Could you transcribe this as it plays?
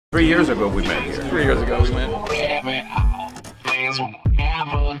3 years ago we met here. 3 years ago we met.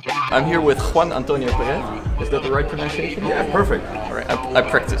 I'm here with Juan Antonio Pérez. Is that the right pronunciation? Yeah, perfect. All right, I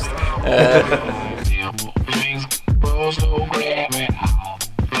practiced.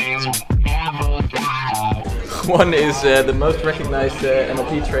 Juan is the most recognized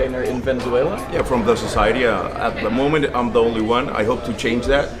NLP trainer in Venezuela. Yeah, from the Society. At the moment, I'm the only one. I hope to change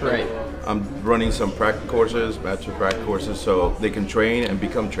that. Right. I'm running some practice courses, master practice courses, so they can train and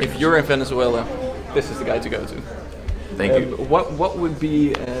become trainers. If you're in Venezuela, this is the guy to go to. Thank you. What would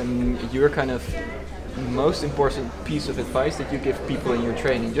be your kind of most important piece of advice that you give people in your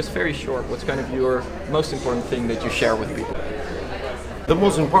training? Just very short. What's kind of your most important thing that you share with people? The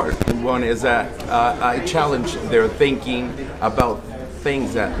most important one is that I challenge their thinking about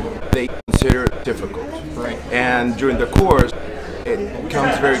things that they consider difficult. Right. And during the course, it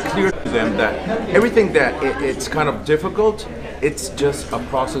becomes very clear to them that everything that it's kind of difficult, it's just a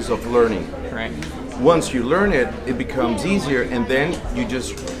process of learning. Right. Once you learn it, it becomes easier, and then you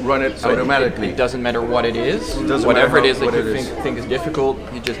just run it automatically. It doesn't matter what it is. Whatever it is that you think is difficult,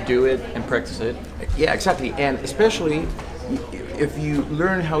 you just do it and practice it. Yeah, exactly. And especially if you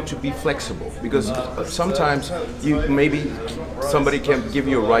learn how to be flexible, because sometimes maybe somebody can give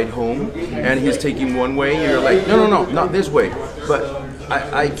you a ride home and he's taking one way and you're like, no, not this way. But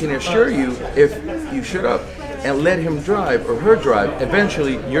I can assure you, if you shut up and let him drive or her drive,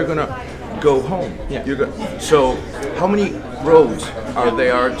 eventually you're gonna go home. Yeah. So how many roads are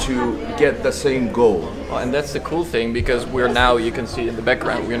there to get the same goal? Well, and that's the cool thing, because we're now, you can see in the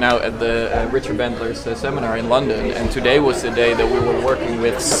background, we're now at the Richard Bandler's seminar in London, and today was the day that we were working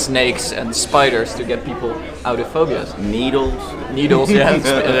with snakes and spiders to get people out of phobias. Needles,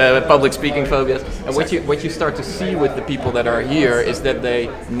 yeah, public speaking phobias. And what you start to see with the people that are here is that they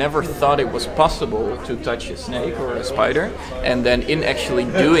never thought it was possible to touch a snake or a spider, and then in actually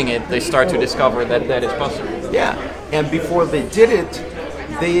doing it, they start to discover that that is possible. Yeah, and before they did it,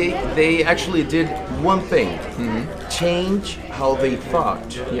 they actually did one thing: change how they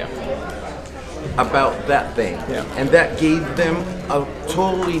thought about that thing, and that gave them a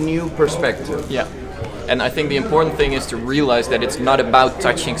totally new perspective. Yeah. And I think the important thing is to realize that it's not about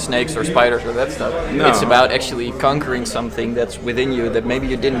touching snakes or spiders or that stuff. No. It's about actually conquering something that's within you that maybe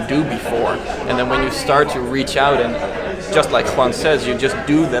you didn't do before. And then when you start to reach out and, just like Juan says, you just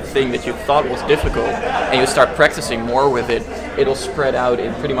do that thing that you thought was difficult and you start practicing more with it, it'll spread out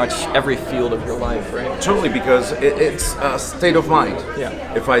in pretty much every field of your life, right? Totally, because it's a state of mind.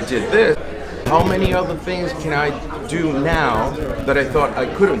 Yeah. If I did this, how many other things can I do now that I thought I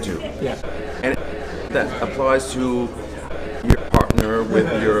couldn't do? Yeah. And that applies to your partner, with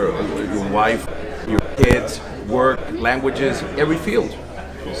your wife, your kids, work, languages, every field.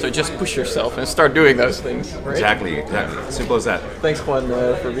 So just push yourself and start doing those things, right? Exactly. Simple as that. Thanks, Juan,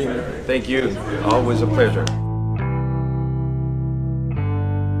 for being here. Thank you. Always a pleasure.